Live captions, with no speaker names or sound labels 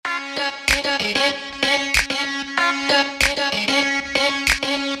Hello,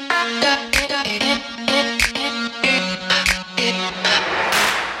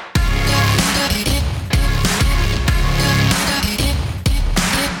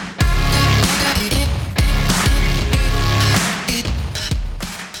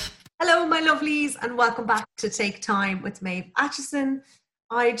 my lovelies, and welcome back to Take Time with Maeve Atchison.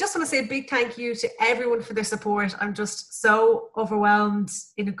 I just want to say a big thank you to everyone for their support. I'm just so overwhelmed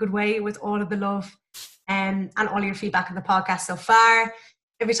in a good way with all of the love and all your feedback on the podcast so far.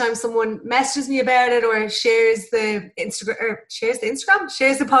 Every time someone messages me about it or shares the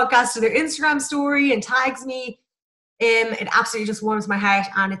podcast to their Instagram story and tags me, it absolutely just warms my heart,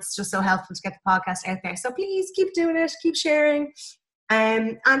 and it's just so helpful to get the podcast out there. So please keep doing it, keep sharing.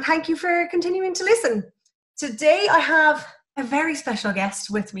 And thank you for continuing to listen. Today I have a very special guest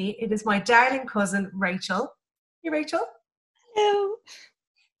with me. It is my darling cousin, Rachel. Hey, Rachel. Hello.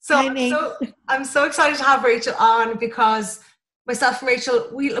 I'm so excited to have Rachel on, because myself and Rachel,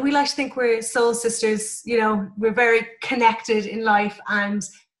 we like to think we're soul sisters. You know, we're very connected in life, and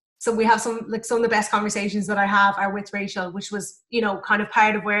so we have some of the best conversations that I have are with Rachel, which was, you know, kind of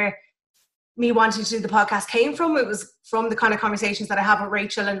part of where me wanting to do the podcast came from. It was from the kind of conversations that I have with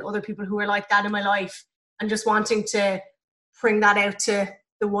Rachel and other people who are like that in my life, and just wanting to bring that out to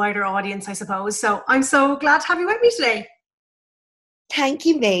the wider audience, I suppose. So I'm so glad to have you with me today. Thank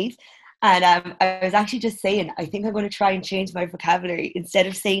you, Maeve. And I was actually just saying, I think I'm going to try and change my vocabulary. Instead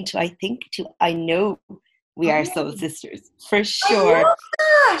of saying to I think, to I know we are soul sisters, for sure. I love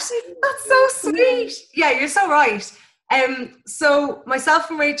that. That's so sweet. Yeah, you're so right. So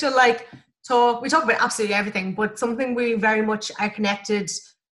myself and Rachel, we talk about absolutely everything, but something we very much are connected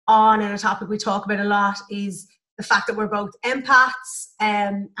on, and a topic we talk about a lot, is the fact that we're both empaths,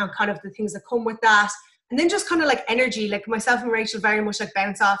 and kind of the things that come with that. And then just kind of like energy, like myself and Rachel very much like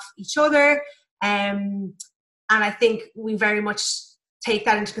bounce off each other. And I think we very much take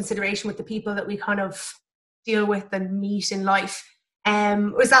that into consideration with the people that we kind of deal with and meet in life.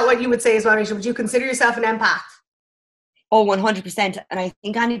 Is that what you would say as well, Rachel? Would you consider yourself an empath? Oh, 100%. And I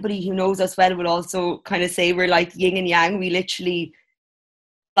think anybody who knows us well would also kind of say we're like yin and yang. We literally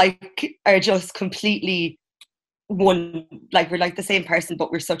are just completely one. Like, we're like the same person,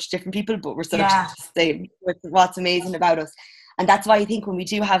 but we're such different people, but we're such the same. What's amazing about us. And that's why I think when we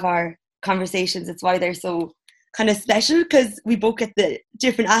do have our conversations, it's why they're so kind of special, because we both get the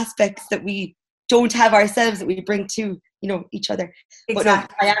different aspects that we don't have ourselves that we bring to, you know, each other. Exactly. But no,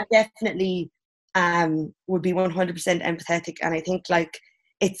 I am definitely would be 100% empathetic, and I think like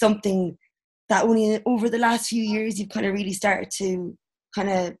it's something that only over the last few years you've kind of really started to kind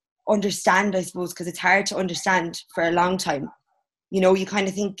of understand, I suppose, because it's hard to understand for a long time. You know, you kind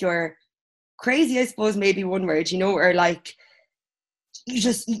of think you're crazy, I suppose, maybe one word, you know, or like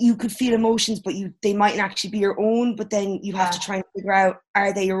you could feel emotions, but they mightn't actually be your own, but then you have to try and figure out,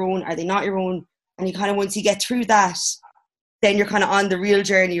 are they your own, are they not your own? And you kind of, once you get through that, then you're kind of on the real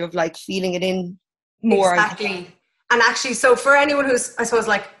journey of like feeling it in more. Exactly. And actually, so for anyone who's, I suppose,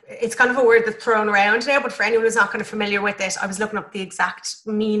 like, it's kind of a word that's thrown around now, but for anyone who's not kind of familiar with it, I was looking up the exact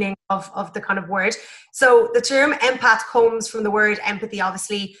meaning of the kind of word. So the term empath comes from the word empathy,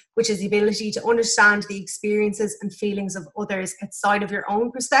 obviously, which is the ability to understand the experiences and feelings of others outside of your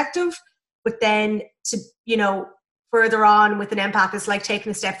own perspective. But then to, you know, further on with an empath, it's like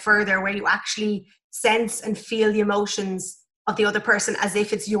taking a step further where you actually sense and feel the emotions of the other person as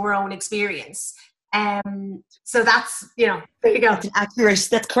if it's your own experience. So that's, you know, there you go.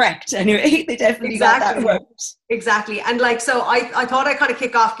 That's correct. Anyway, they definitely got that right. Exactly. And like, so I thought I'd kind of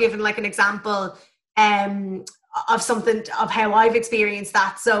kick off giving like an example of something, of how I've experienced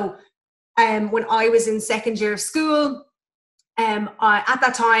that. So when I was in second year of school, at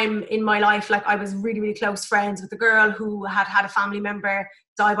that time in my life, like, I was really, really close friends with a girl who had a family member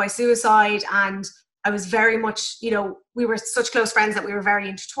die by suicide, and I was very much, you know, we were such close friends that we were very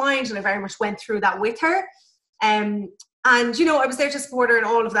intertwined, and I very much went through that with her. And, you know, I was there to support her and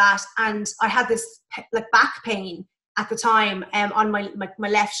all of that. And I had this like back pain at the time on my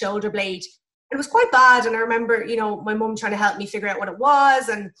left shoulder blade. It was quite bad. And I remember, you know, my mum trying to help me figure out what it was,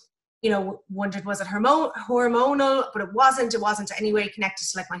 and, you know, wondered, was it hormonal? But it wasn't any way connected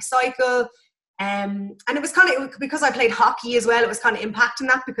to like my cycle. And it was kind of, because I played hockey as well, it was kind of impacting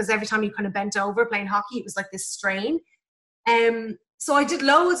that, because every time you kind of bent over playing hockey, it was like this strain. So I did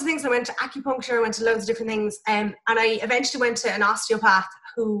loads of things. I went to acupuncture, I went to loads of different things. And I eventually went to an osteopath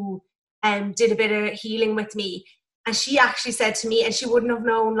who did a bit of healing with me. And she actually said to me, and she wouldn't have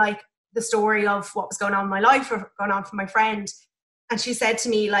known like the story of what was going on in my life or going on for my friend. And she said to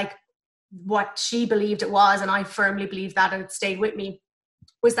me like what she believed it was, and I firmly believed that, and it stayed with me.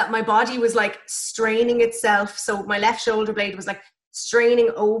 was that my body was like straining itself. So my left shoulder blade was like straining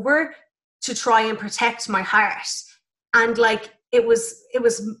over to try and protect my heart. And like, it was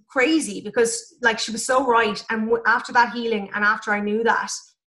crazy because like she was so right. And after that healing and after I knew that,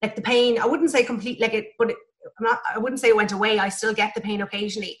 like the pain, I wouldn't say complete, like it, but I wouldn't say it went away. I still get the pain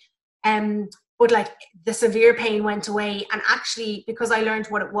occasionally. But like the severe pain went away. And actually, because I learned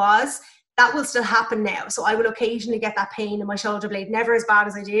what it was, that will still happen now. So I will occasionally get that pain in my shoulder blade, never as bad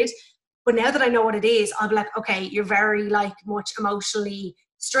as I did. But now that I know what it is, I'll be like, okay, you're very like much emotionally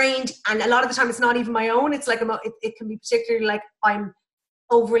strained. And a lot of the time it's not even my own. It's like, it can be particularly like I'm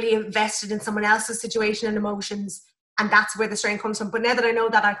overly invested in someone else's situation and emotions. And that's where the strain comes from. But now that I know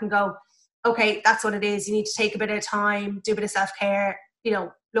that, I can go, okay, that's what it is. You need to take a bit of time, do a bit of self-care, you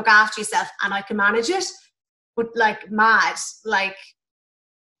know, look after yourself, and I can manage it. But like mad, like.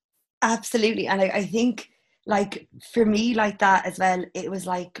 Absolutely. And I think like for me like that as well, it was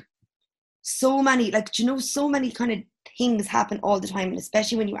like so many, like, you know, so many kind of things happen all the time, and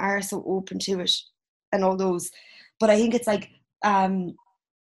especially when you are so open to it and all those. But I think it's like,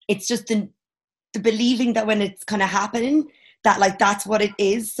 it's just the believing that when it's kind of happening, that like that's what it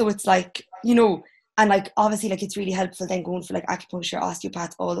is. So it's like, you know, and like obviously like it's really helpful then going for like acupuncture,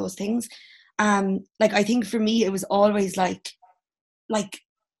 osteopaths, all those things. Like I think for me it was always like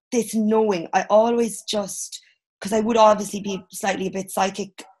this knowing. I always just, because I would obviously be slightly a bit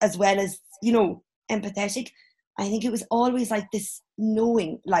psychic as well as, you know, empathetic. I think it was always like this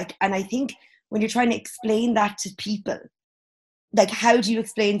knowing, like, and I think when you're trying to explain that to people, like how do you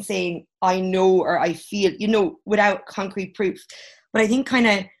explain saying I know or I feel, you know, without concrete proof? But I think kind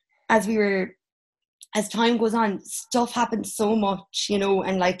of as time goes on, stuff happens so much, you know,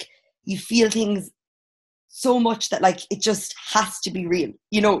 and like you feel things so much that like it just has to be real,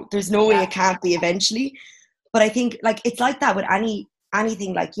 you know, there's no way it can't be eventually. But I think like it's like that with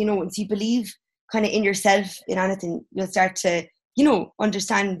anything, like, you know, once you believe kind of in yourself, in anything, you'll start to, you know,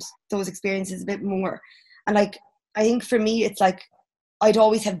 understand those experiences a bit more. And like I think for me it's like I'd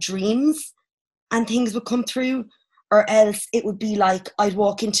always have dreams and things would come through, or else it would be like I'd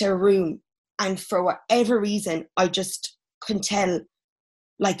walk into a room and for whatever reason I just can tell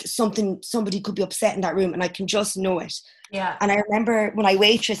like somebody could be upset in that room, and I can just know it. Yeah. And I remember when I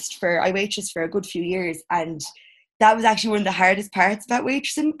waitressed for a good few years, and that was actually one of the hardest parts about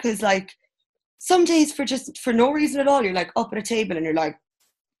waitressing, because like some days for no reason at all, you're like up at a table and you're like,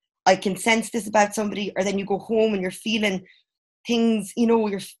 I can sense this about somebody, or then you go home and you're feeling things, you know,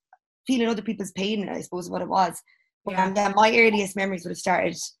 you're feeling other people's pain, I suppose is what it was. Yeah. But my earliest memories would have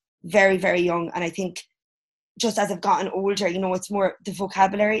started very, very young, and I think just as I've gotten older, you know, it's more the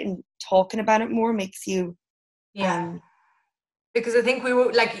vocabulary and talking about it more makes you. Because I think we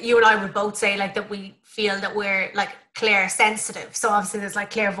were like, you and I would both say like that we feel that we're like clair sensitive. So obviously there's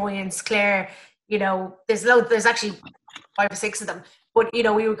like clairvoyance, you know, there's actually 5 or 6 of them. But, you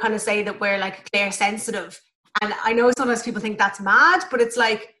know, we would kind of say that we're like clair sensitive. And I know sometimes people think that's mad, but it's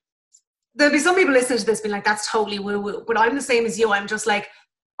like, there'll be some people listening to this being like, that's totally woo-woo. But I'm the same as you. I'm just like,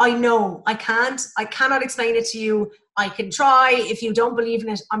 I know, I cannot explain it to you. I can try. If you don't believe in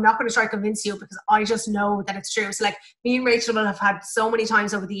it, I'm not going to try to convince you, because I just know that it's true. So like me and Rachel will have had so many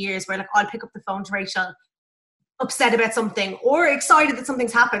times over the years where like I'll pick up the phone to Rachel upset about something or excited that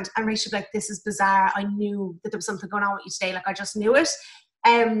something's happened, and Rachel will be like, this is bizarre. I knew that there was something going on with you today. Like I just knew it.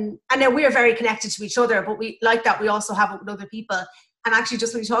 And then we are very connected to each other, but we like that we also have it with other people. And actually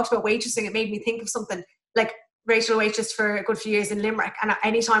just when you talked about waitressing, it made me think of something. Like Rachel waitressed for a good few years in Limerick, and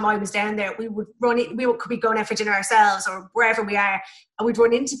anytime I was down there, we could be going out for dinner ourselves or wherever we are, and we'd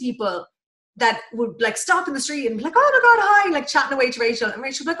run into people that would like stop in the street and be like, oh my god, hi, like chatting away to Rachel, and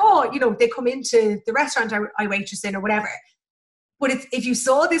Rachel would be like, oh, you know, they come into the restaurant I waitress in or whatever. But if you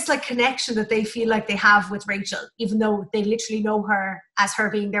saw this like connection that they feel like they have with Rachel, even though they literally know her as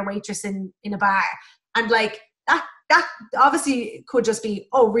her being their waitress in a bar, and like that obviously could just be,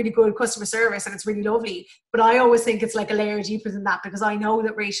 oh, really good customer service and it's really lovely. But I always think it's like a layer deeper than that, because I know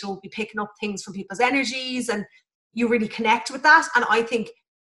that Rachel will be picking up things from people's energies and you really connect with that. And I think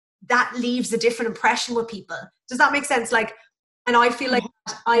that leaves a different impression with people. Does that make sense? Like, and I feel like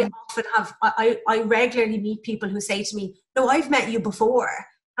I often have, I regularly meet people who say to me, no, I've met you before.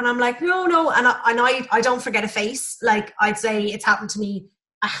 And I'm like, no. And I don't forget a face. Like I'd say it's happened to me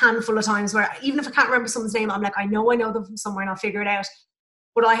a handful of times where even if I can't remember someone's name, I'm like, I know them from somewhere and I'll figure it out.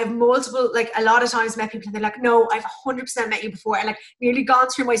 But I have multiple, like a lot of times met people and they're like, no, I've 100% met you before. And like nearly gone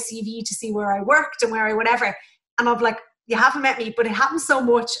through my CV to see where I worked and where I whatever. And I'm like, you haven't met me, but it happens so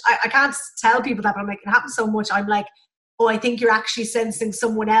much. I can't tell people that, but I'm like, it happens so much. I'm like, oh, I think you're actually sensing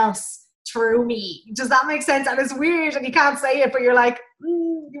someone else through me. Does that make sense? And it's weird and you can't say it, but you're like,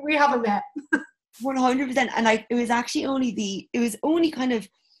 we haven't met. 100%. And like, it was only kind of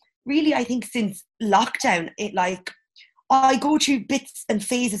really, I think, since lockdown, it like, I go through bits and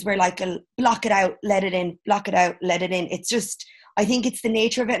phases where like I'll block it out, let it in, block it out, let it in. It's just, I think it's the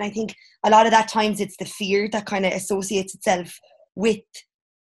nature of it. And I think a lot of that times it's the fear that kind of associates itself with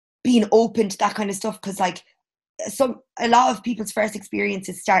being open to that kind of stuff. Cause like a lot of people's first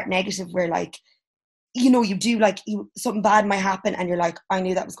experiences start negative where like, you know, you do like something bad might happen and you're like, I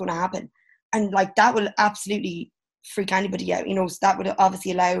knew that was going to happen. And like, that will absolutely freak anybody out, you know, so that would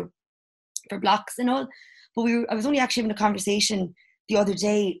obviously allow for blocks and all. But I was only actually having a conversation the other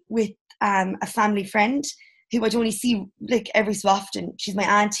day with a family friend who I'd only see like every so often. She's my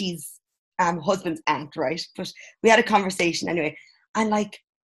auntie's husband's aunt, right? But we had a conversation anyway. And like,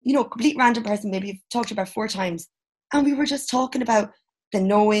 you know, complete random person, maybe I've talked to her about 4 times. And we were just talking about the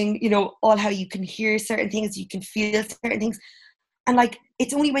knowing, you know, all how you can hear certain things, you can feel certain things. And like,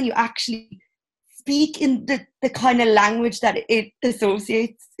 it's only when you actually speak in the kind of language that it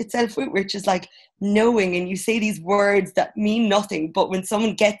associates itself with, which is like knowing, and you say these words that mean nothing, but when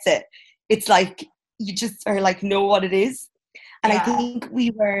someone gets it, it's like you just are like know what it is. And I think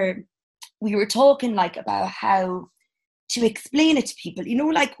we were talking like about how to explain it to people, you know,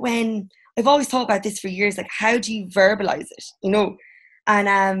 like when I've always thought about this for years, like how do you verbalize it, you know?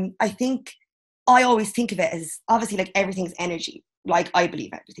 And I think I always think of it as obviously like everything's energy. Like I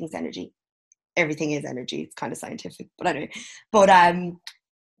believe everything's energy. Everything is energy. It's kind of scientific, but anyway. But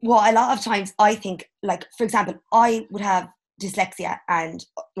what a lot of times I think, like for example, I would have dyslexia and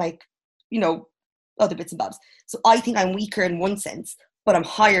like, you know, other bits and bobs. So I think I'm weaker in one sense, but I'm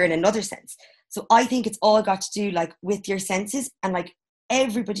higher in another sense. So I think it's all got to do like with your senses, and like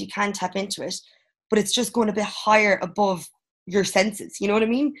everybody can tap into it, but it's just going a bit higher above your senses. You know what I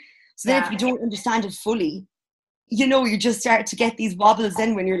mean? So then if you don't understand it fully, you know, you just start to get these wobbles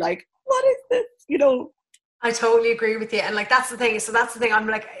in when you're like, what is this? You know? I totally agree with you. And like, that's the thing. So that's the thing. I'm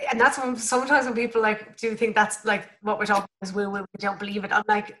like, and that's when sometimes when people like do think that's like what we're talking about is we don't believe it. I'm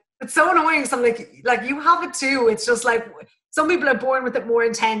like, it's so annoying. So I'm like you have it too. It's just like some people are born with it more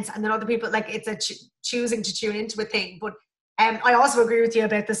intense, and then other people like it's a choosing to tune into a thing. But I also agree with you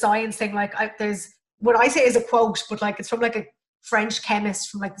about the science thing. Like there's what I say is a quote, but like it's from like a French chemist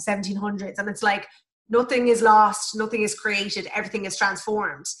from like the 1700s, and it's like nothing is lost, nothing is created, everything is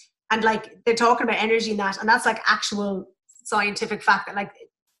transformed. And like they're talking about energy in that, and that's like actual scientific fact that like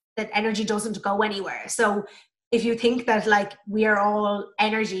that energy doesn't go anywhere. So if you think that like we are all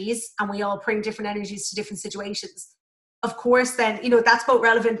energies and we all bring different energies to different situations, of course then, you know, that's both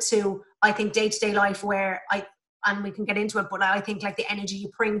relevant to I think day-to-day life where and we can get into it, but I think like the energy you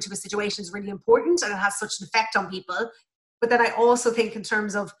bring to a situation is really important and it has such an effect on people. But then I also think in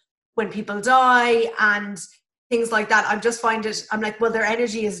terms of when people die and things like that, I'm like, well, their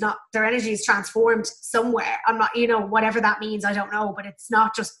energy is transformed somewhere. I'm not, you know, whatever that means, I don't know, but it's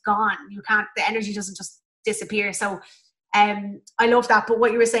not just gone. The energy doesn't just disappear. So I love that. But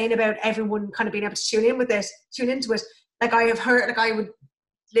what you were saying about everyone kind of being able to tune into it, like I have heard, like I would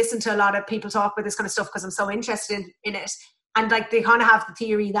listen to a lot of people talk about this kind of stuff because I'm so interested in it. And like they kind of have the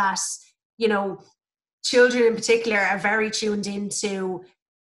theory that, you know, children in particular are very tuned into,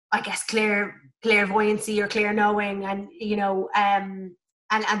 I guess, clairvoyancy or clear knowing, and you know, and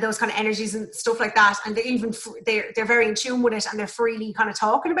those kind of energies and stuff like that. And they're very in tune with it, and they're freely kind of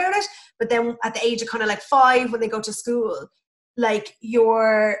talking about it. But then at the age of kind of like 5, when they go to school, like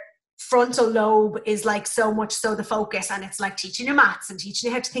your frontal lobe is like so much so the focus, and it's like teaching you maths and teaching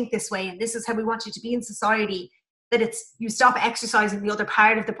you how to think this way, and this is how we want you to be in society, that you stop exercising the other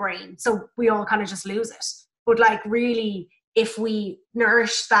part of the brain. So we all kind of just lose it. But like really, if we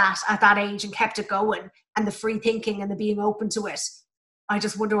nourished that at that age and kept it going, and the free thinking and the being open to it, I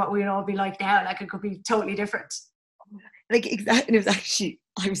just wonder what we'd all be like now. Like it could be totally different. Like exactly, it was actually,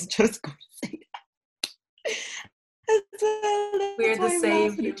 I was just going to say that as well. We're the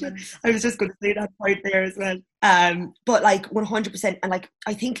same humans. I was just going to say that point there as well. But like 100%, and like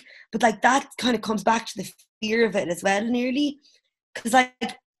I think, but like that kind of comes back to the fear of it as well, nearly, because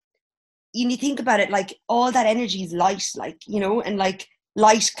like you think about it, like all that energy is light, like, you know, and like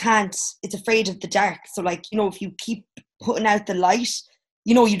light it's afraid of the dark. So like, you know, if you keep putting out the light,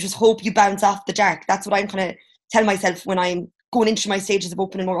 you know, you just hope you bounce off the dark. That's what I'm kind of tell myself when I'm going into my stages of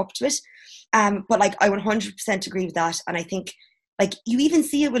opening more up to it. But like I 100% agree with that. And I think like you even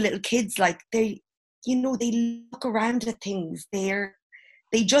see it with little kids, like they, you know, they look around at things, they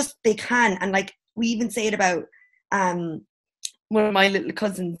can. And like we even say it about one of my little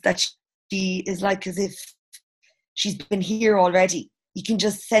cousins, that she is like as if she's been here already. you can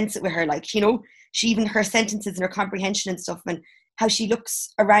just sense it with her, like, you know, she even her sentences and her comprehension and stuff, and how she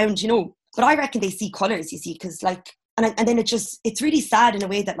looks around, you know. But I reckon they see colours, you see, because like, and then it's really sad in a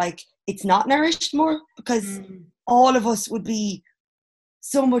way that like it's not nourished more, because all of us would be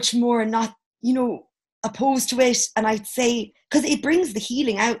so much more not, you know, opposed to it. And I'd say because it brings the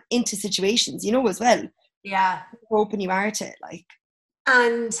healing out into situations, you know, as well. Yeah, how open you are to it, like.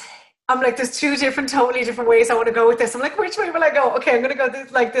 And I'm like, there's two totally different ways I want to go with this. I'm like, which way will I go? Okay, I'm going to go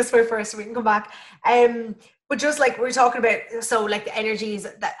this way first so we can come back. But just like we're talking about, so like the energies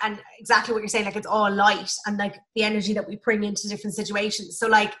that, and exactly what you're saying, like it's all light and like the energy that we bring into different situations. So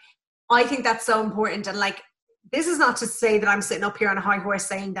like, I think that's so important. And like, this is not to say that I'm sitting up here on a high horse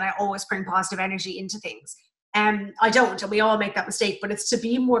saying that I always bring positive energy into things. I don't, and we all make that mistake, but it's to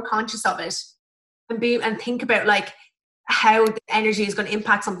be more conscious of it and think about like how the energy is going to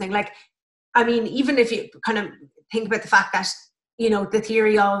impact something. Like, I mean, even if you kind of think about the fact that, you know, the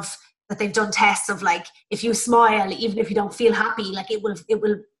theory of that they've done tests of like, if you smile, even if you don't feel happy, like it will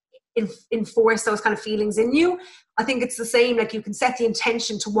enforce those kind of feelings in you. I think it's the same. Like you can set the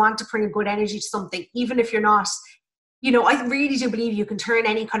intention to want to bring a good energy to something, even if you're not, you know, I really do believe you can turn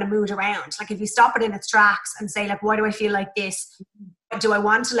any kind of mood around. Like if you stop it in its tracks and say like, why do I feel like this? Do I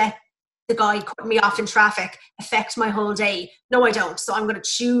want to let the guy cut me off in traffic affect my whole day? No, I don't. So I'm going to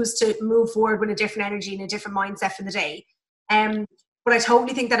choose to move forward with a different energy and a different mindset for the day. But I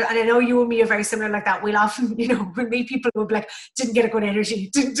totally think that, and I know you and me are very similar like that. We'll often, you know, when meet people who will be like, didn't get a good energy,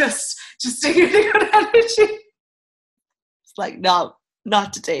 didn't just didn't get a good energy. It's like, no,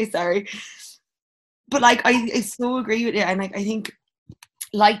 not today, sorry. But like, I so agree with you. And like, I think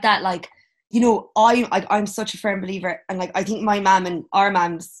like that, like, you know, I'm such a firm believer, and like I think my mum and our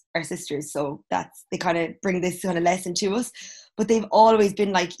mums are sisters, so that's, they kind of bring this kind of lesson to us. But they've always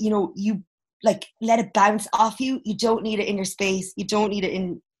been like, you know, you like let it bounce off you. You don't need it in your space. You don't need it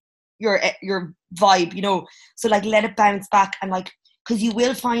in your vibe, you know. So like let it bounce back, and like, because you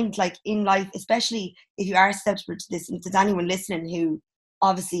will find like in life, especially if you are susceptible to this, and if there's anyone listening who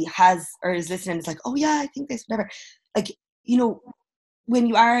obviously has or is listening, it's like, oh yeah, I think this, whatever. Like, you know, when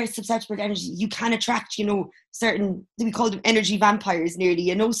you are susceptible to energy, you can attract, you know, certain, we call them energy vampires nearly,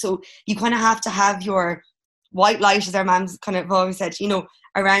 you know. So you kind of have to have your white light, as our mums kind of always said, you know,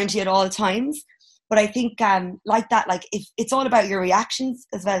 around you at all times. But I think like that, like if it's all about your reactions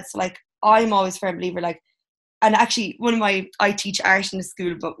as well. So like I'm always a firm believer, like, and actually I teach art in the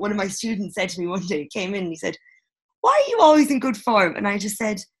school, but one of my students said to me one day, came in and he said, why are you always in good form? And I just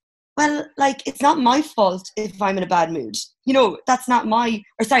said, well, like, it's not my fault if I'm in a bad mood. You know, it's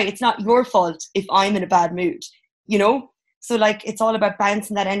not your fault if I'm in a bad mood, you know? So, like, it's all about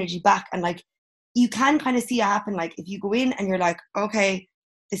bouncing that energy back. And, like, you can kind of see it happen. Like, if you go in and you're like, okay,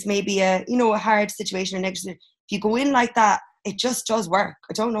 this may be a hard situation or negative. If you go in like that, it just does work.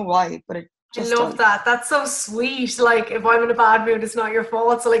 I don't know why, but it just I love that. That's so sweet. Like, if I'm in a bad mood, it's not your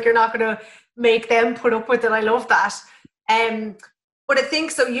fault. So, like, you're not going to make them put up with it. I love that. But I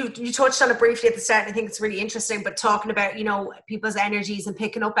think, so you touched on it briefly at the start, and I think it's really interesting, but talking about, you know, people's energies and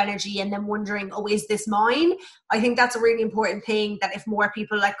picking up energy and then wondering, oh, is this mine? I think that's a really important thing that if more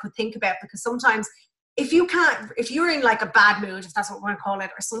people like could think about, because sometimes if you're in like a bad mood, if that's what we're going to call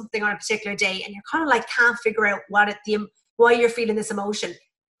it, or something on a particular day, and you're kind of like can't figure out why you're feeling this emotion.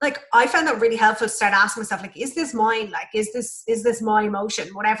 Like, I found that really helpful to start asking myself, like, is this mine? Like, is this my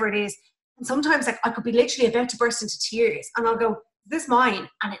emotion? Whatever it is. And sometimes like I could be literally about to burst into tears and I'll go, is this mine?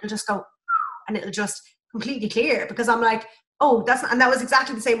 And it'll just go, and it'll just completely clear, because I'm like, oh, and that was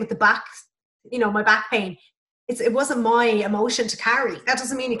exactly the same with the back, you know, my back pain. It wasn't my emotion to carry. That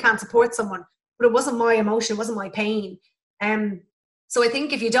doesn't mean you can't support someone, but it wasn't my emotion, it wasn't my pain. So I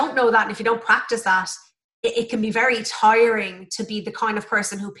think if you don't know that, and if you don't practice that, it can be very tiring to be the kind of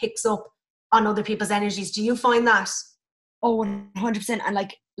person who picks up on other people's energies. Do you find that? Oh, 100%. And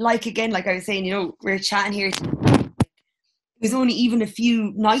like again, like I was saying, you know, we're chatting here. It was only even a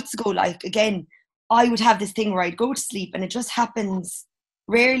few nights ago, like, again, I would have this thing where I'd go to sleep, and it just happens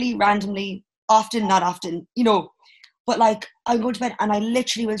rarely, randomly, often, not often, you know. But like, I go to bed and I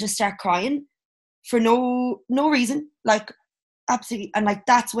literally will just start crying for no reason, like, absolutely. And like,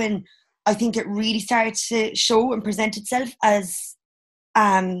 that's when I think it really started to show and present itself as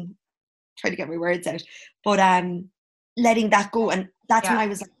trying to get my words out, but letting that go. And that's when I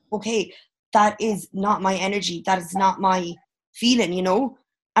was like, okay, that is not my energy, that is not my feeling, you know.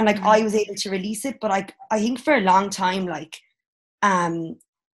 And like, I was able to release it. But like, I think for a long time, like,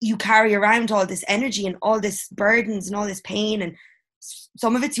 you carry around all this energy and all this burdens and all this pain, and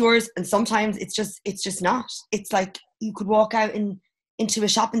some of it's yours, and sometimes it's just not. It's like you could walk out into a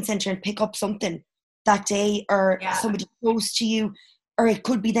shopping centre and pick up something that day, or somebody close to you, or it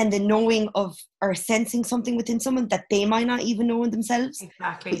could be then the knowing of or sensing something within someone that they might not even know in themselves.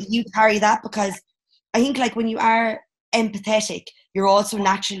 Exactly. But you carry that because I think like when you are empathetic, you're also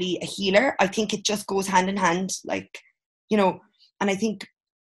naturally a healer. I think it just goes hand in hand, like, you know, and I think,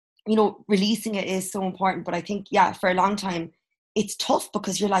 you know, releasing it is so important. But I think, yeah, for a long time, it's tough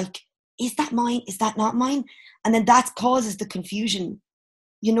because you're like, is that mine? Is that not mine? And then that causes the confusion,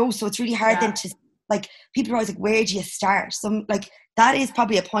 you know, so it's really hard then to, like, people are always like, where do you start? So like, that is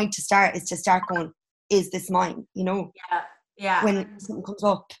probably a point to start, is to start going, is this mine? You know, when something comes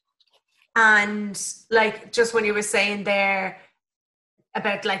up. And like, just when you were saying there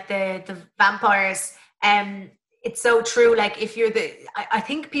about like the vampires, it's so true. Like, if you're I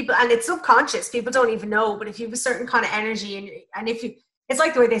think people, and it's subconscious, people don't even know, but if you have a certain kind of energy, and if you, it's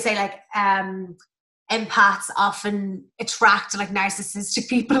like the way they say, like, empaths often attract like narcissistic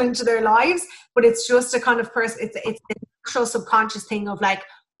people into their lives, but it's just a kind of person, it's the actual subconscious thing of like,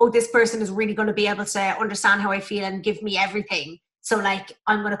 oh, this person is really going to be able to understand how I feel and give me everything, so like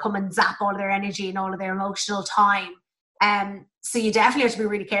I'm going to come and zap all of their energy and all of their emotional time. So you definitely have to be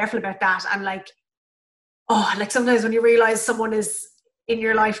really careful about that. And like, oh, like sometimes when you realize someone is in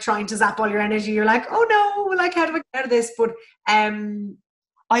your life trying to zap all your energy, you're like, oh no, like how do I get out of this? But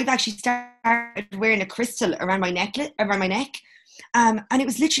I've actually started wearing a crystal around my neck. And it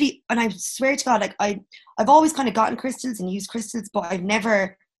was literally, and I swear to God, like I've always kind of gotten crystals and used crystals, but I've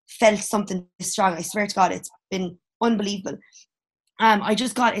never felt something this strong. I swear to God, it's been unbelievable. I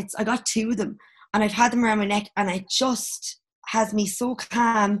got 2 of them, and I've had them around my neck, and it just has me so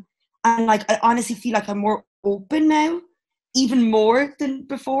calm. And like, I honestly feel like I'm more open now, even more than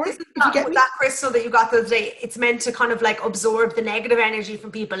before. That crystal that you got the other day, it's meant to kind of like absorb the negative energy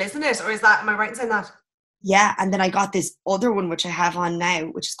from people, isn't it? Or am I right in saying that? Yeah, and then I got this other one which I have on now,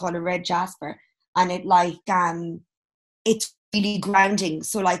 which is called a red jasper, and it like it's really grounding.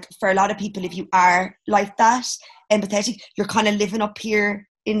 So like, for a lot of people, if you are like that, empathetic, you're kind of living up here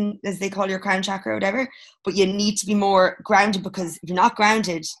in, as they call, your crown chakra or whatever, but you need to be more grounded, because if you're not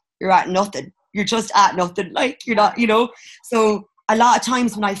grounded, you're at nothing. You're just at nothing. Like, you're not, you know. So a lot of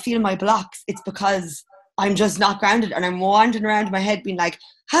times when I feel my blocks, it's because I'm just not grounded, and I'm wandering around in my head being like,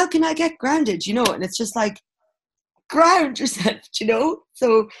 how can I get grounded, you know? And it's just like, ground yourself, you know.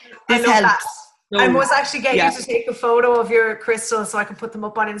 So this I love helps. that. So, I must actually get you to take a photo of your crystals so I can put them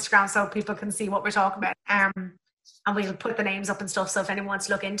up on Instagram so people can see what we're talking about. And we'll put the names up and stuff, so if anyone wants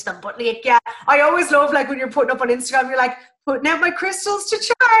to look into them. But like, yeah, I always love like when you're putting up on Instagram, you're like, putting out my crystals to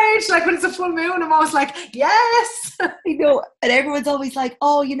charge. Like when it's a full moon, I'm always like, yes. I know, and everyone's always like,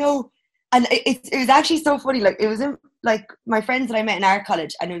 oh, you know. And it was actually so funny. Like, it was in, like, my friends that I met in our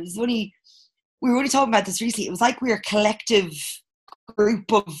college, and we were only talking about this recently. It was like we were a collective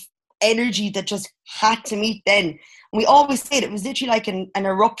group of energy that just had to meet then. And we always said it was literally like an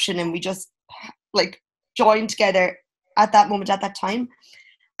eruption, and we just like joined together at that moment, at that time.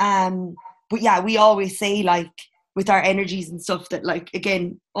 But yeah, we always say, like, with our energies and stuff, that like,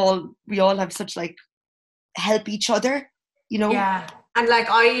 again, we all have such like help each other, you know. Yeah. And like,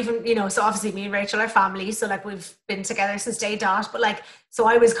 I even, you know, so obviously me and Rachel are family, so like we've been together since day dot, but like, so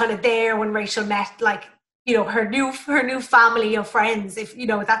I was kind of there when Rachel met, like, you know, her new family of friends, if, you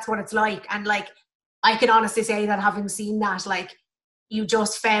know, that's what it's like. And like, I can honestly say that, having seen that, like, you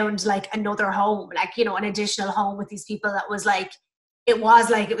just found like another home, like, you know, an additional home with these people that was like, it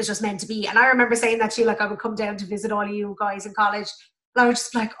was just meant to be. And I remember saying that to you, like, I would come down to visit all of you guys in college, and I was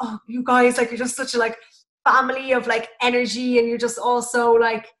just like, oh, you guys, like, you're just such a like family of like energy, and you're just also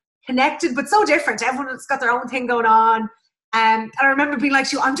like connected but so different. Everyone's got their own thing going on. And I remember being like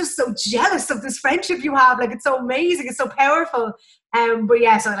to you, I'm just so jealous of this friendship you have, like, it's so amazing, it's so powerful. But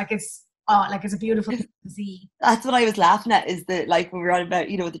yeah, so like, it's a beautiful thing to see. That's what I was laughing at, is that, like, we were on about,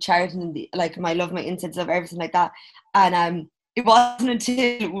 you know, the charity and the, like, my love, my incense, of everything like that. And it wasn't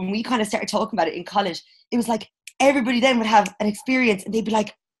until when we kind of started talking about it in college, it was like everybody then would have an experience, and they'd be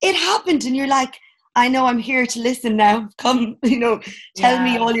like, it happened, and you're like, I know, I'm here to listen now. Come, you know, tell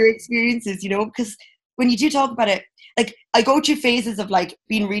me all your experiences, you know, because when you do talk about it, like, I go through phases of like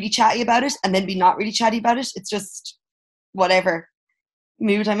being really chatty about it and then be not really chatty about it. It's just whatever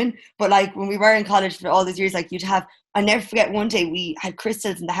mood I'm in. But like, when we were in college for all those years, like, I never forget, one day we had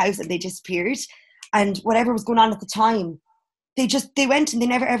crystals in the house and they disappeared, and whatever was going on at the time, they went and they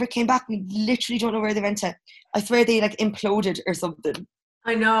never ever came back. We literally don't know where they went to. I swear they like imploded or something.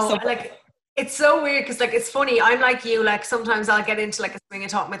 I know. So, like, it's so weird, because like, it's funny, I'm like you, like sometimes I'll get into like a swing and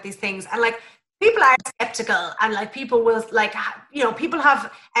talking about these things, and like, people are skeptical, and like, people will like, you know, people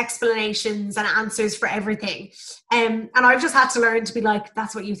have explanations and answers for everything. And I've just had to learn to be like,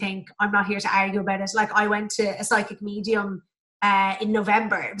 that's what you think, I'm not here to argue about it. Like, I went to a psychic medium in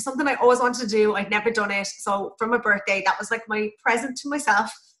November. It was something I always wanted to do. I'd never done it. So for my birthday, that was like my present to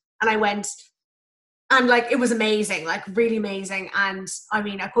myself. And I went, and like, it was amazing, like really amazing. And I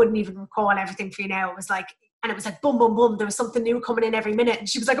mean, I couldn't even recall everything for you now. It was like, and it was like, boom, boom, boom. There was something new coming in every minute. And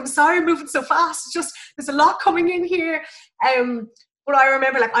she was like, I'm sorry, I'm moving so fast. It's just, there's a lot coming in here. But I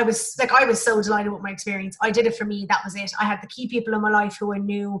remember I was so delighted with my experience. I did it for me. That was it. I had the key people in my life who I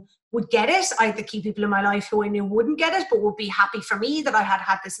knew would get it. I had the key people in my life who I knew wouldn't get it, but would be happy for me that I had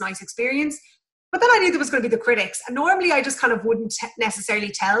had this nice experience. But then I knew there was going to be the critics. And normally I just kind of wouldn't necessarily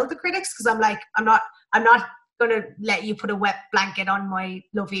tell the critics, because I'm like, I'm not going to let you put a wet blanket on my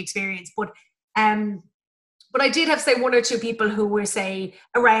lovely experience. But I did have, say, one or two people who were, say,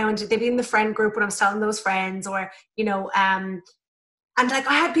 around, they'd be in the friend group when I was telling those friends, or, you know, and like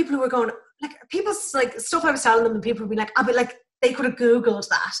I had people who were going, like, people's like stuff I was telling them, and people would be like, but like, they could have Googled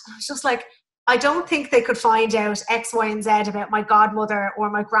that. I was just like, I don't think they could find out X, Y, and Z about my godmother or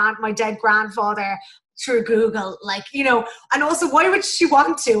my dead grandfather through Google, like, you know. And also, why would she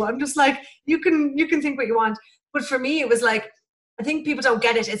want to? I'm just like, you can think what you want. But for me, it was like, I think people don't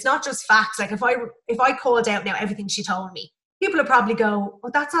get it. It's not just facts. Like, if I called out now everything she told me, people would probably go,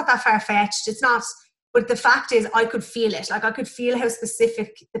 well, that's not that far-fetched. It's not. But the fact is, I could feel it. Like, I could feel how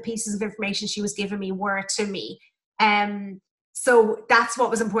specific the pieces of information she was giving me were to me. So that's what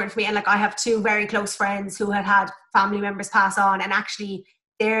was important for me. And like, I have two very close friends who had family members pass on, and actually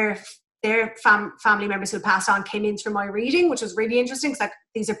their family members who had passed on came in through my reading, which was really interesting. Because like,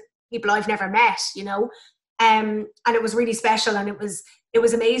 these are people I've never met, you know. And it was really special, and it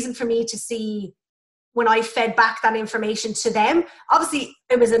was amazing for me to see when I fed back that information to them. Obviously,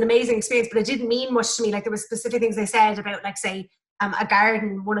 it was an amazing experience, but it didn't mean much to me. Like, there were specific things they said about, like, say, a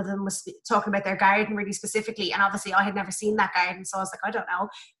garden. One of them was talking about their garden really specifically, and obviously I had never seen that garden, so I was like, I don't know.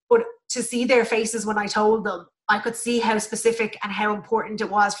 But to see their faces when I told them, I could see how specific and how important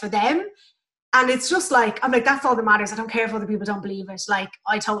it was for them. And it's just like, I'm like, that's all that matters. I don't care if other people don't believe it. Like,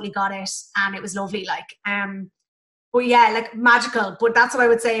 I totally got it, and it was lovely. Like, but yeah, like, magical. But that's what I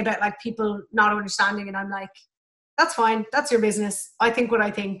would say about, like, people not understanding. And I'm like, that's fine. That's your business. I think what I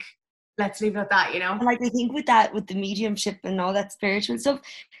think. Let's leave it at that, you know? And like, I think with that, with the mediumship and all that spiritual stuff,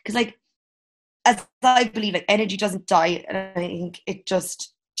 because like, as I believe, like, energy doesn't die. And I think it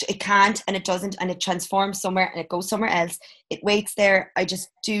can't, and it doesn't, and it transforms somewhere and it goes somewhere else. It waits there. I just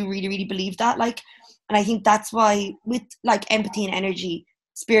do really, really believe that. Like, and I think that's why with like empathy and energy,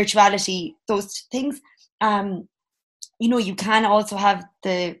 spirituality, those things, you know, you can also have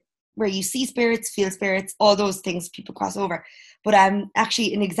where you see spirits, feel spirits, all those things people cross over. But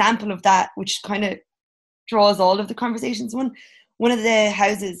actually an example of that, which kind of draws all of the conversations, one of the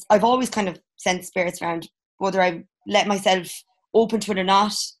houses, I've always kind of sensed spirits around, whether I let myself open to it or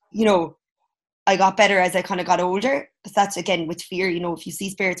not. You know, I got better as I kind of got older, because that's, again, with fear. You know, if you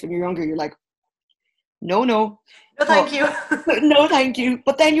see spirits when you're younger, you're like, no, thank you. No, thank you.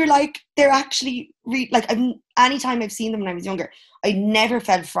 But then you're like, they're actually anytime I've seen them when I was younger, I never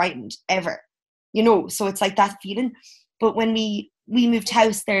felt frightened ever, you know. So it's like that feeling. But when we moved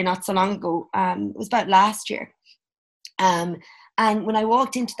house there not so long ago, it was about last year, and when I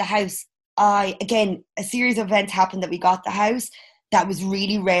walked into the house, again, a series of events happened that we got the house that was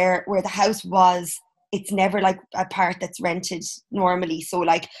really rare. Where the house was, it's never like a part that's rented normally, so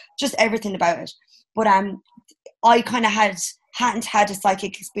like, just everything about it. But I kind of hadn't had a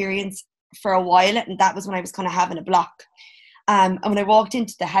psychic experience for a while, and that was when I was kind of having a block. And when I walked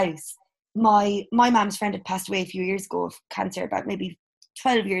into the house, my mom's friend had passed away a few years ago of cancer, about maybe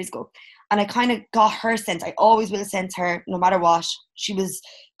 12 years ago. And I kind of got her sense. I always will sense her no matter what. She was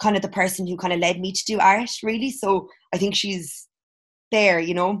kind of the person who kind of led me to do art, really. So I think she's there,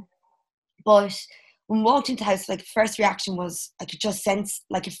 you know. But when we walked into the house, like, first reaction was I could just sense,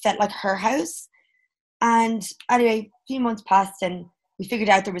 like, it felt like her house. And anyway, a few months passed, and we figured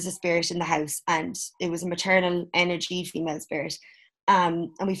out there was a spirit in the house, and it was a maternal energy female spirit. And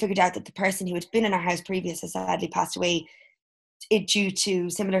we figured out that the person who had been in our house previous has sadly passed away, due to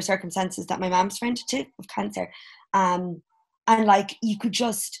similar circumstances that my mom's friend did, of cancer. And like, you could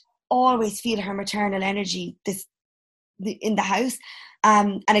just always feel her maternal energy in the house.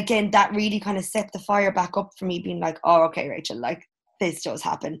 And again, that really kind of set the fire back up for me, being like, oh, okay, Rachel, like, this does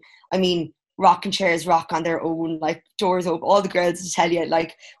happen. I mean, rocking chairs rock on their own, like, doors open, all the girls to tell you,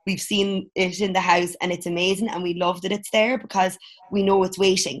 like, we've seen it in the house and it's amazing, and we love that it's there because we know it's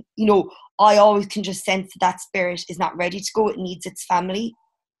waiting. You know, I always can just sense that spirit is not ready to go. It needs its family,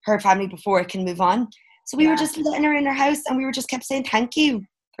 her family, before it can move on. So we were just letting her in her house, and we were just kept saying thank you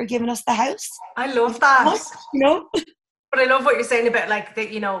for giving us the house. I love that. You know? But I love what you're saying about, like,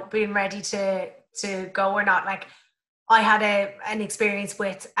 the, you know, being ready to go or not. Like, I had an experience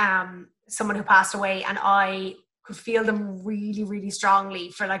with someone who passed away, and I could feel them really, really strongly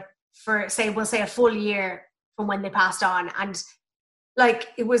for we'll say a full year from when they passed on. And like,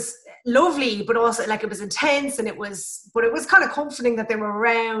 it was lovely, but also like it was intense, and it was kind of comforting that they were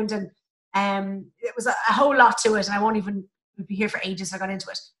around, and it was a whole lot to it, and I won't even be here for ages if I got into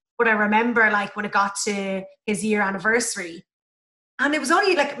it. But I remember like when it got to his year anniversary, and it was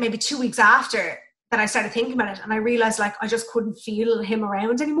only like maybe 2 weeks after that I started thinking about it, and I realized like I just couldn't feel him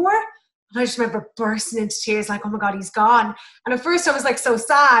around anymore. And I just remember bursting into tears, like, oh my God, he's gone. And at first I was like so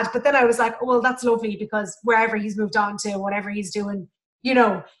sad, but then I was like, oh, well, that's lovely, because wherever he's moved on to, whatever he's doing, you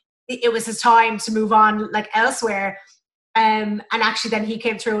know, it was his time to move on like elsewhere. And actually then he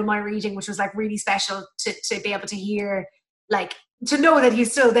came through in my reading, which was like really special to be able to hear, like, to know that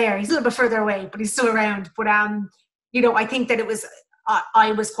he's still there. He's a little bit further away, but he's still around. But you know, I think that it was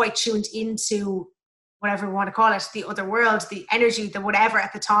I was quite tuned into, whatever we want to call it, the other world, the energy, the whatever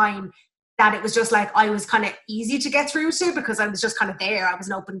at the time, that it was just like I was kind of easy to get through to, because I was just kind of there. I was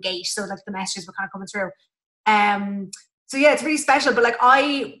an open gate, so like the messages were kind of coming through. So yeah, it's really special. But like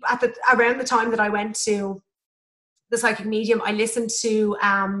around the time that I went to the psychic medium, I listened to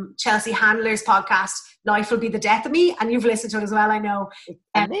Chelsea Handler's podcast, Life Will Be the Death of Me, and you've listened to it as well, I know.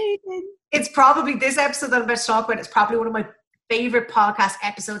 Amazing. It's probably, this episode that I'm about to talk about, it's probably one of my favorite podcast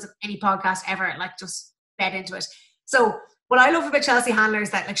episodes of any podcast ever. Like, just bed into it. So what I love about Chelsea Handler is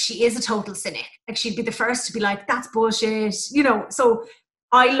that like she is a total cynic. Like, she'd be the first to be like, that's bullshit, you know. So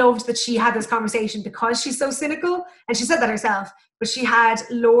I loved that she had this conversation because she's so cynical, and she said that herself. But she had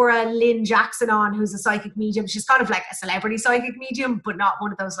Laura Lynn Jackson on, who's a psychic medium. She's kind of like a celebrity psychic medium, but not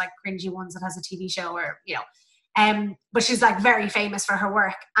one of those like cringy ones that has a TV show, or, you know. But she's like very famous for her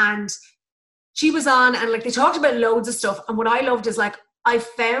work. And she was on, and like they talked about loads of stuff. And what I loved is like, I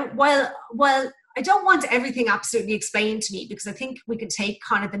found, while I don't want everything absolutely explained to me, because I think we can take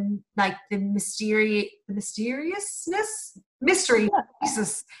kind of the mystery or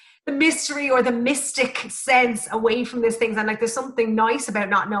the mystic sense away from these things. And like, there's something nice about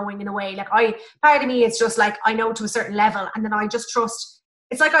not knowing in a way. Like, part of me, it's just like, I know to a certain level, and then I just trust.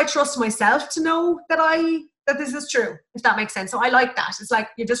 It's like I trust myself to know that this is true, if that makes sense. So I like that. It's like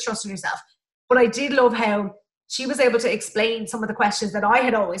you're just trusting yourself. But I did love how she was able to explain some of the questions that I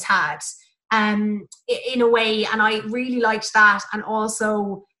had always had, in a way, and I really liked that. And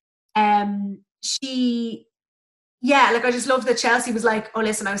also, like, I just loved that Chelsea was like, oh,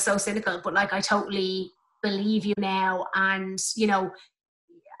 listen, I was so cynical, but like, I totally believe you now, and, you know,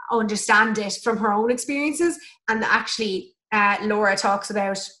 understand it from her own experiences. And actually, Laura talks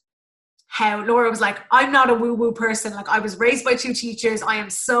about how Laura was like, I'm not a woo-woo person. Like, I was raised by 2 teachers. I am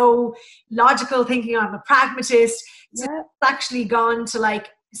so logical thinking. I'm a pragmatist. So it's actually gone to like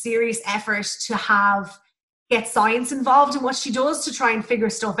serious effort to get science involved in what she does to try and figure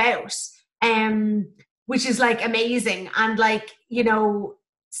stuff out. Which is like amazing. And like, you know,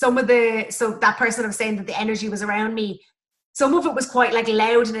 so that person was saying that the energy was around me, some of it was quite like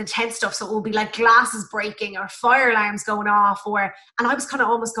loud and intense stuff. So it will be like glasses breaking or fire alarms going off, and I was kind of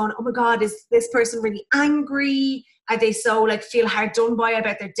almost going, oh my God, is this person really angry? Are they so like feel hard done by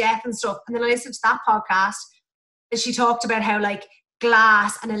about their death and stuff? And then I listened to that podcast, and she talked about how like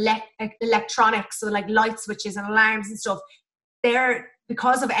glass and electronics, so like light switches and alarms and stuff,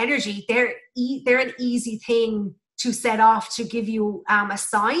 because of energy, they're an easy thing to set off to give you a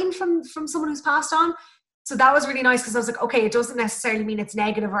sign from someone who's passed on. So that was really nice, because I was like, okay, it doesn't necessarily mean it's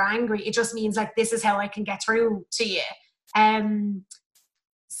negative or angry. It just means like, this is how I can get through to you.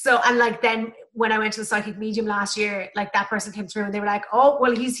 So, and like, then when I went to the psychic medium last year, like that person came through and they were like, oh,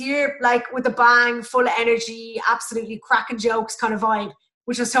 well, he's here like with a bang, full of energy, absolutely cracking jokes kind of vibe,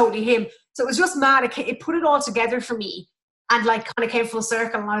 which was totally him. So it was just mad. It put it all together for me, and like kind of came full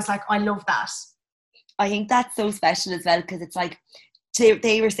circle. And I was like, I love that. I think that's so special as well, because it's like,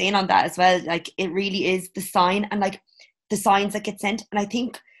 they were saying on that as well, like it really is the sign, and like the signs that get sent. And I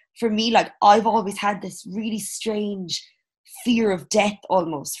think for me, like, I've always had this really strange fear of death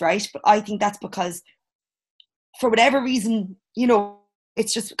almost, right? But I think that's because for whatever reason, you know,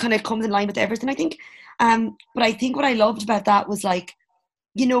 it's just kind of comes in line with everything, I think. But I think what I loved about that was like,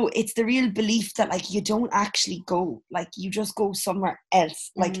 you know, it's the real belief that like you don't actually go, like you just go somewhere else.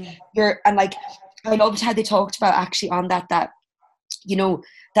 Like I loved how they talked about actually on that, you know,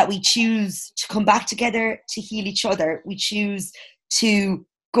 that we choose to come back together to heal each other. We choose to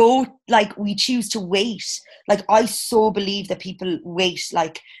go, like we choose to wait. Like I so believe that people wait,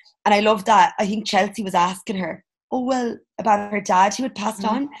 like, and I love that. I think Chelsea was asking her, oh, well, about her dad who had passed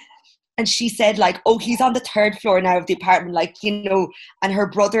on. And she said like, oh, he's on the 3rd floor now of the apartment, like, you know, and her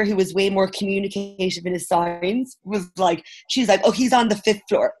brother, who was way more communicative in his signs, was like, she's like, oh, he's on the 5th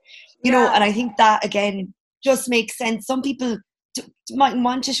floor, you know. And I think that again just makes sense. Some people might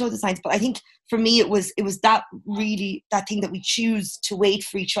want to show the signs, but I think for me it was that really that thing that we choose to wait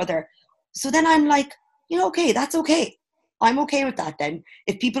for each other. So then I'm like, you know, okay, that's okay. I'm okay with that then.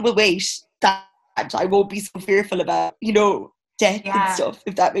 If people will wait, that I won't be so fearful about, you know, death and stuff,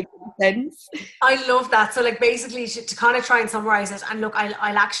 if that makes sense. I love that. So like basically to kind of try and summarize it, and look,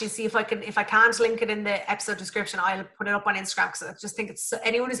 I'll actually see if I can't link it in the episode description, I'll put it up on Instagram. So I just think it's,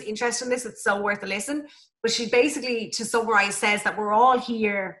 anyone who's interested in this, it's so worth a listen. But she basically, to summarize, says that we're all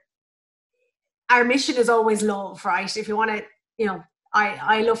here. Our mission is always love, right? If you want to, you know,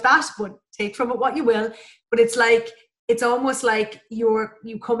 I love that, but take from it what you will. But it's like, it's almost like you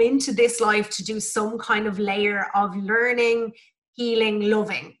come into this life to do some kind of layer of learning, healing,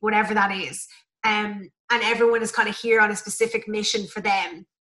 loving, whatever that is. And everyone is kind of here on a specific mission for them.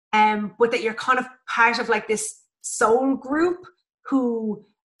 But that you're kind of part of like this soul group who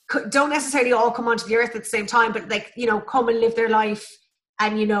don't necessarily all come onto the earth at the same time, but like, you know, come and live their life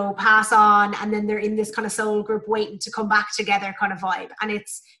and, you know, pass on. And then they're in this kind of soul group waiting to come back together kind of vibe. And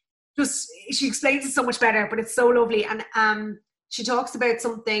it's just, she explains it so much better, but it's so lovely. And she talks about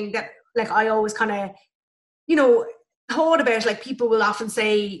something that like I always kind of, you know, thought about. Like people will often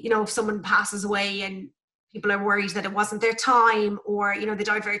say, you know, if someone passes away and people are worried that it wasn't their time, or, you know, they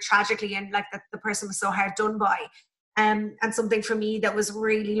died very tragically and like that the person was so hard done by. And something for me that was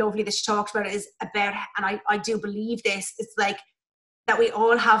really lovely that she talked about is about, and I do believe this, it's like that we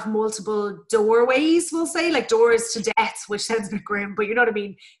all have multiple doorways, we'll say, like doors to death, which sounds a bit grim, but you know what I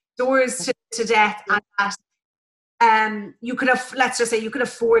mean? Doors to death. And that you could have, let's just say you could have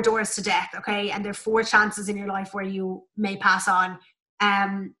 4 doors to death, okay? And there are 4 chances in your life where you may pass on.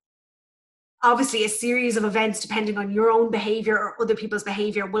 Obviously a series of events depending on your own behavior or other people's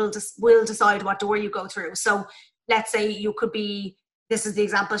behavior will decide what door you go through. So let's say you could be, this is the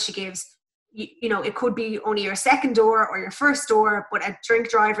example she gives, you know, it could be only your 2nd door or your 1st door, but a drink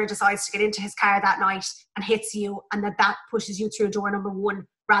driver decides to get into his car that night and hits you, and that pushes you through door number 1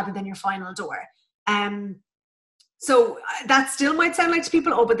 rather than your final door. So that still might sound like to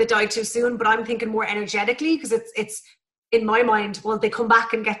people, oh, but they died too soon, but I'm thinking more energetically, because it's in my mind, well, they come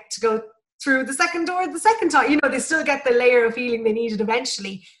back and get to go through the 2nd door the 2nd time, you know, they still get the layer of healing they needed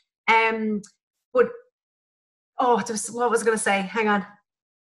eventually. But what was I going to say? Hang on.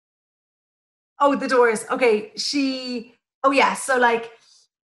 Oh, the doors. Okay. So like,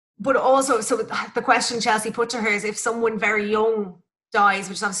 but also, so the question Chelsea put to her is, if someone very young dies,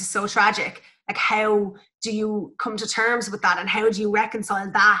 which is obviously so tragic, like how do you come to terms with that, and how do you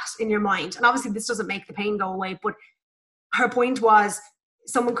reconcile that in your mind? And obviously this doesn't make the pain go away, but her point was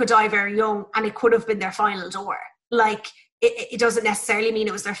someone could die very young and it could have been their final door. Like it doesn't necessarily mean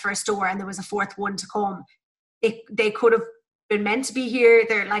it was their 1st door and there was a 4th one to come. They could have been meant to be here.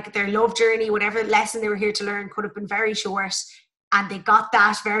 Their love journey, whatever lesson they were here to learn, could have been very short, and they got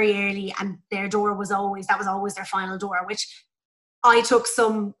that very early, and their door was always their final door, which I took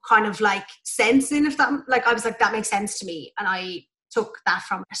some kind of like sense in, if that, like, I was like, that makes sense to me. And I took that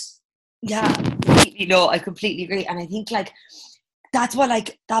from it. Yeah, completely. No, I completely agree. And I think like, that's why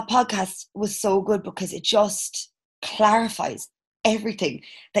like that podcast was so good, because it just clarifies everything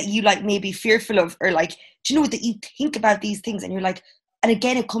that you like may be fearful of, or like, do you know, that you think about these things and you're like, and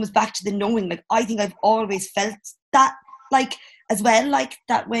again, it comes back to the knowing. Like, I think I've always felt that, like, as well, like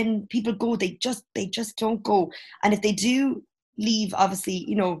that when people go, they just don't go. And if they do leave, obviously,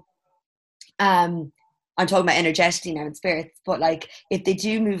 you know, I'm talking about energetically now in spirits, but like if they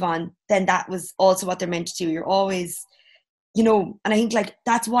do move on, then that was also what they're meant to do. You're always, you know, and I think like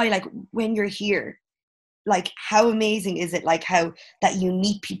that's why, like, when you're here, like how amazing is it, like how that you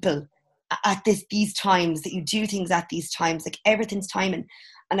meet people at these times, that you do things at these times, like everything's timing.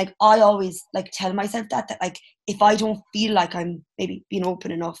 And like I always like tell myself that like if I don't feel like I'm maybe being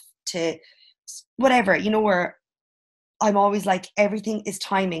open enough to whatever, you know, where I'm always like, everything is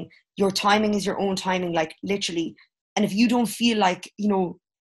timing. Your timing is your own timing, like literally. And if you don't feel like, you know,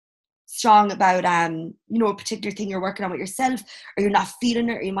 strong about you know, a particular thing you're working on with yourself, or you're not feeling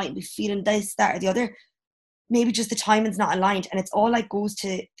it, or you might be feeling this, that, or the other, maybe just the timing's not aligned. And it's all like goes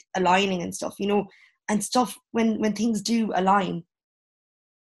to aligning and stuff, you know, and stuff when things do align,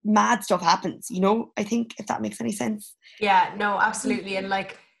 mad stuff happens, you know, I think, if that makes any sense. Yeah, no, absolutely. And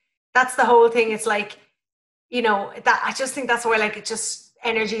like that's the whole thing. It's like, you know, that I just think that's why, like, it just,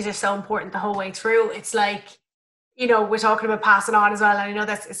 energies are so important the whole way through. It's like, you know, we're talking about passing on as well, and I know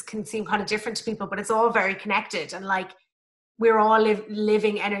that it can seem kind of different to people, but it's all very connected. And like we're all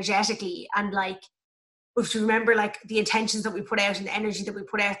living energetically, and like we have to remember like the intentions that we put out and the energy that we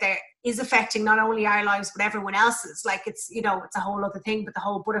put out there is affecting not only our lives but everyone else's. Like it's, you know, it's a whole other thing, but the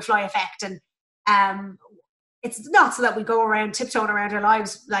whole butterfly effect. And it's not so that we go around tiptoeing around our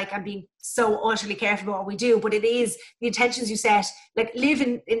lives like and being so utterly careful about what we do, but it is the intentions you set, like live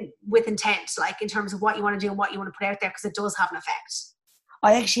in with intent, like in terms of what you want to do and what you want to put out there, because it does have an effect.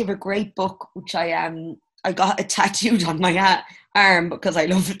 I actually have a great book which I got it tattooed on my arm because I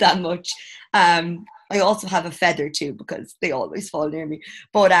love it that much. I also have a feather too because they always fall near me.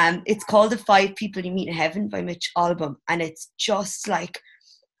 But it's called The 5 People You Meet in Heaven by Mitch Albom, and it's just like,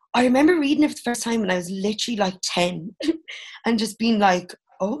 I remember reading it for the first time when I was literally like 10 and just being like,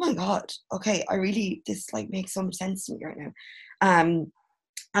 oh my God, okay, this like makes some sense to me right now.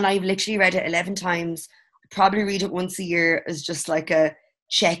 And I've literally read it 11 times. I probably read it once a year as just like a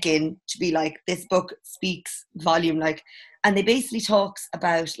check-in to be like, this book speaks volume. Like, and they basically talks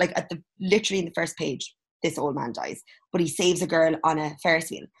about like literally in the first page, this old man dies, but he saves a girl on a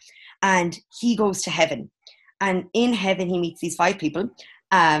Ferris wheel and he goes to heaven. And in heaven, he meets these 5 people.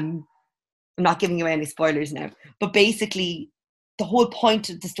 I'm not giving away any spoilers now, but basically the whole point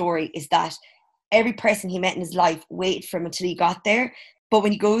of the story is that every person he met in his life waited for him until he got there. But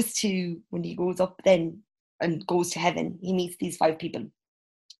when he goes up then and goes to heaven, he meets these 5 people.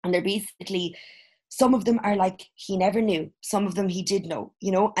 And they're basically, some of them are like, he never knew. Some of them he did know,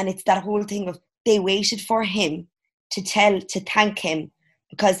 you know, and it's that whole thing of they waited for him to thank him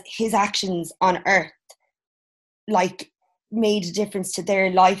because his actions on earth, like, made a difference to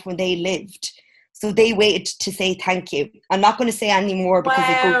their life when they lived. So they waited to say thank you. I'm not going to say any more because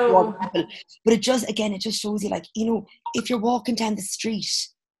it goes to other people. But it just shows you, like, you know, if you're walking down the street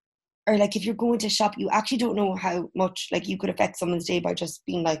or like if you're going to shop, you actually don't know how much like you could affect someone's day by just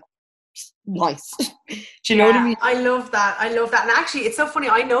being like nice. Do you know what I mean? I love that. And actually, it's so funny.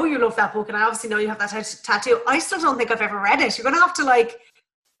 I know you love that book, and I obviously know you have that tattoo. I still don't think I've ever read it. You're going to have to like,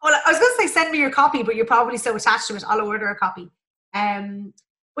 well, I was going to say send me your copy, but you're probably so attached to it. I'll order a copy.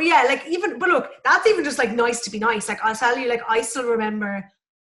 But yeah, like but look, that's even just like nice to be nice. Like I'll tell you, like I still remember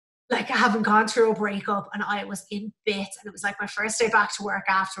like having gone through a breakup and I was in bits, and it was like my first day back to work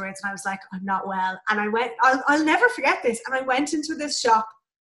afterwards, and I was like, I'm not well. And I'll never forget this. And I went into this shop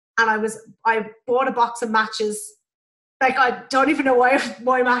and I bought a box of matches. Like I don't even know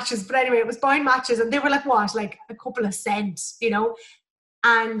why matches, but anyway, it was buying matches, and they were like what, like a couple of cents, you know.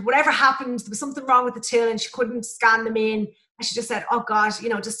 And whatever happened, there was something wrong with the till, and she couldn't scan them in. And she just said, "Oh God, you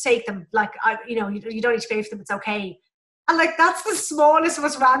know, just take them. Like, you don't need to pay for them. It's okay." And like that's the smallest,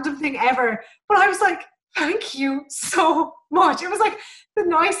 most random thing ever. But I was like, "Thank you so much." It was like the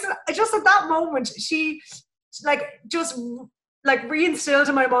nicest. Just at that moment, she like just like reinstilled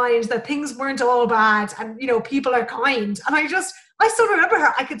in my mind that things weren't all bad, and you know, people are kind. And I still remember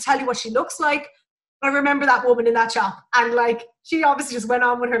her. I could tell you what she looks like. I remember that woman in that shop, and like she obviously just went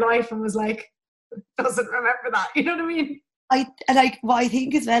on with her life and was like, doesn't remember that. You know what I mean? What I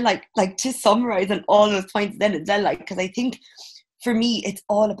think as well, like to summarize on all those points then as well, like, because I think for me it's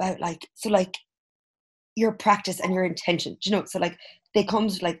all about like, so like your practice and your intention, you know. So like they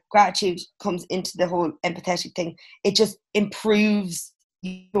comes like gratitude comes into the whole empathetic thing. It just improves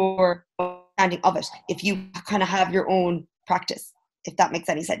your understanding of it if you kind of have your own practice, if that makes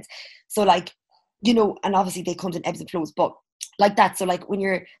any sense. So like, you know, and obviously they come in ebbs and flows, but like that. So like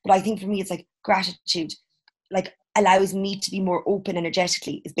but I think for me it's like gratitude like allows me to be more open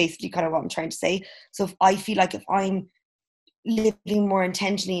energetically is basically kind of what I'm trying to say. So if I feel like if I'm living more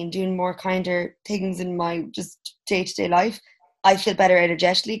intentionally and doing more kinder things in my just day-to-day life, I feel better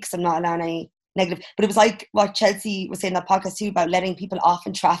energetically because I'm not allowing any negative. But it was like what Chelsea was saying in that podcast too about letting people off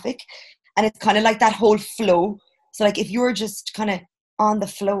in traffic, and it's kind of like that whole flow. So like if you're just kind of on the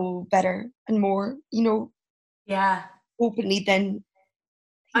flow better and more, you know, openly, then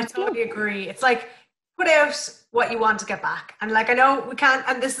I totally agree. It's like put out what you want to get back. And like I know we can't,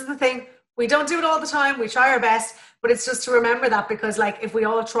 and this is the thing, we don't do it all the time, we try our best, but it's just to remember that, because like if we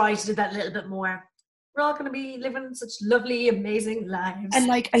all try to do that a little bit more, we're all going to be living such lovely, amazing lives. And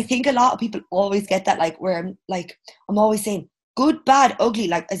like I think a lot of people always get that, like where I'm always saying good, bad, ugly,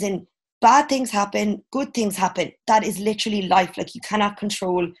 like as in bad things happen, good things happen. That is literally life. Like you cannot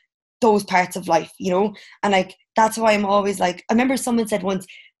control those parts of life, you know. And like that's why I'm always like, I remember someone said once,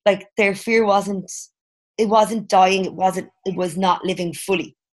 like their fear wasn't dying, it was not living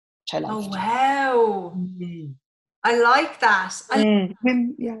fully, which I loved. Oh wow. Mm-hmm. I like that.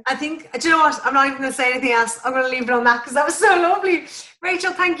 Yeah. I think, do you know what? I'm not even going to say anything else. I'm going to leave it on that because that was so lovely.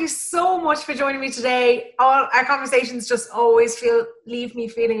 Rachel, thank you so much for joining me today. All our conversations just always leave me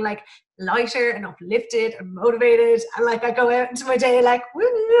feeling like lighter and uplifted and motivated. And like I go out into my day like, woo.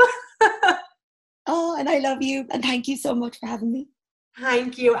 Oh, and I love you. And thank you so much for having me.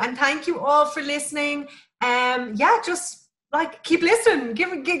 Thank you. And thank you all for listening. Just like keep listening.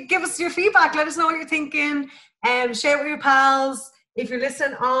 Give us your feedback. Let us know what you're thinking. Share it with your pals. If you're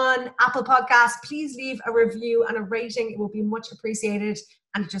listening on Apple Podcasts, please leave a review and a rating. It will be much appreciated.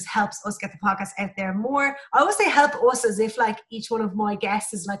 And it just helps us get the podcast out there more. I always say help us as if like each one of my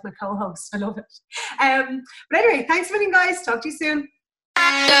guests is like my co-host. I love it. But anyway, thanks a million, guys. Talk to you soon.